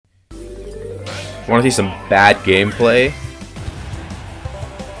Want to see some bad gameplay?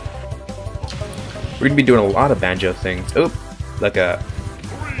 We're gonna be doing a lot of Banjo things. Oop, like a.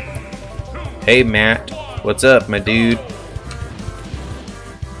 Hey Matt, what's up, my dude?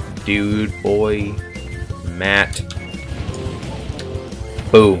 Dude, boy, Matt.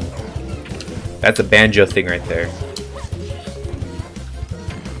 Boom. That's a Banjo thing right there.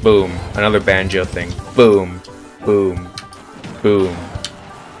 Boom. Another Banjo thing. Boom. Boom. Boom.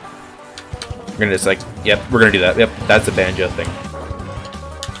 We're gonna just like, yep, we're gonna do that. Yep, that's a Banjo thing.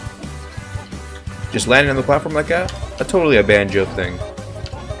 Just landing on the platform like that? Totally a Banjo thing.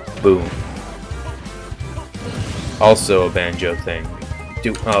 Boom. Also a Banjo thing.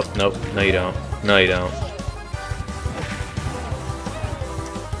 Oh, nope. No you don't. No you don't.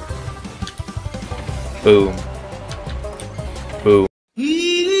 Boom. Boom.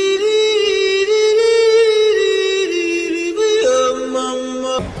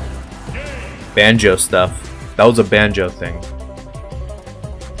 Banjo stuff. That was a Banjo thing.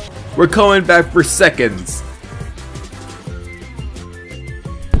 We're coming back for seconds.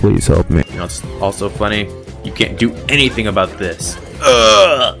 Please help me. You know, it's also funny. You can't do anything about this.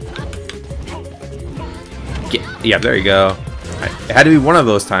 Ugh. Yeah, there you go. It had to be one of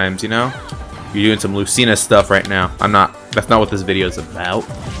those times, you know? You're doing some Lucina stuff right now. I'm not. That's not what this video is about.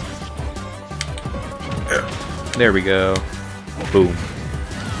 There we go. Boom.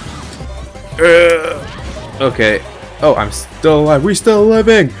 Okay. Oh, I'm still alive. We still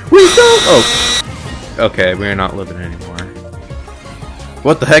living. We still. Oh. Okay, we're not living anymore.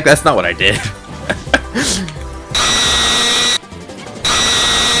 What the heck? That's not what I did.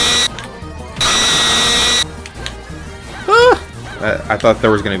 I thought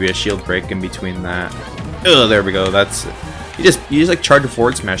there was gonna be a shield break in between that. Oh, there we go. That's you just like charge a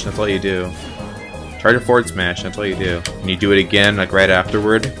forward smash. That's all you do. Charge a forward smash. That's all you do. And you do it again, like right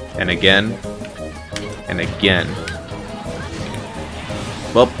afterward, and again, and again.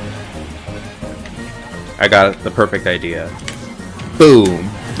 Well, I got the perfect idea. Boom.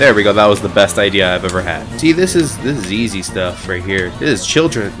 There we go. That was the best idea I've ever had. See, this is easy stuff right here. This is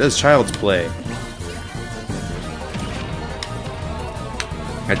children. This is child's play.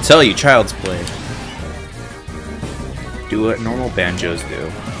 I tell you, child's play. Do what normal banjos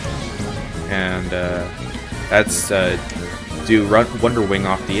do, and that's do Wonder Wing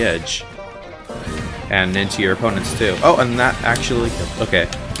off the edge, and into your opponents too. Oh, and that actually okay.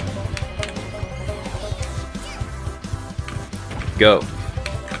 Go,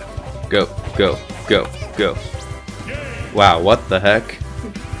 go, go, go, go. Wow, what the heck?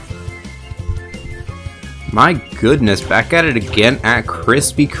 My goodness, back at it again at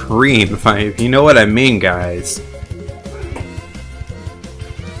Krispy Kreme, if you know what I mean, guys.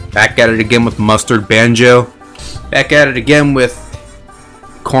 Back at it again with Mustard Banjo. Back at it again with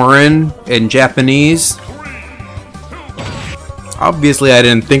Korin in Japanese. Obviously, I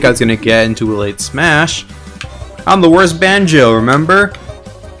didn't think I was going to get into a late smash. I'm the worst Banjo, remember?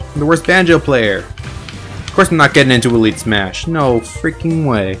 I'm the worst Banjo player. Of course I'm not getting into Elite Smash. No freaking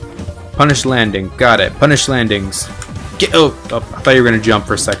way. Punish landing. Got it. Punish landings. Oh, I thought you were going to jump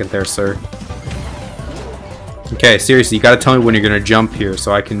for a second there, sir. Okay, seriously, you got to tell me when you're going to jump here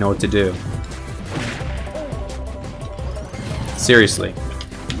so I can know what to do. Seriously.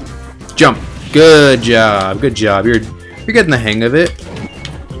 Jump. Good job. Good job. You're getting the hang of it.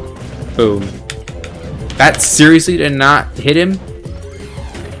 Boom. That seriously did not hit him?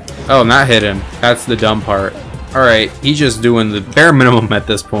 Oh, not hit him. That's the dumb part. Alright, he's just doing the bare minimum at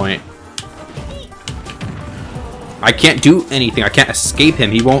this point. I can't do anything. I can't escape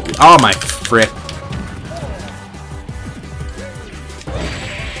him. He won't. Oh my frick.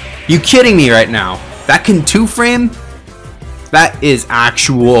 You kidding me right now? That can 2-frame? That is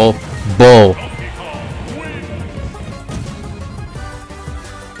actual bull.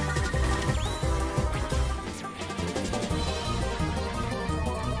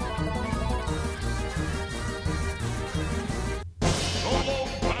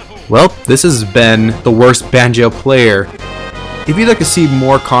 Well, this has been the worst Banjo player. If you'd like to see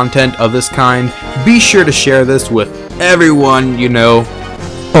more content of this kind, be sure to share this with everyone you know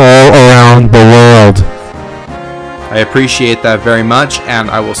all around the world. I appreciate that very much, and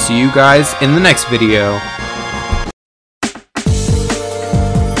I will see you guys in the next video.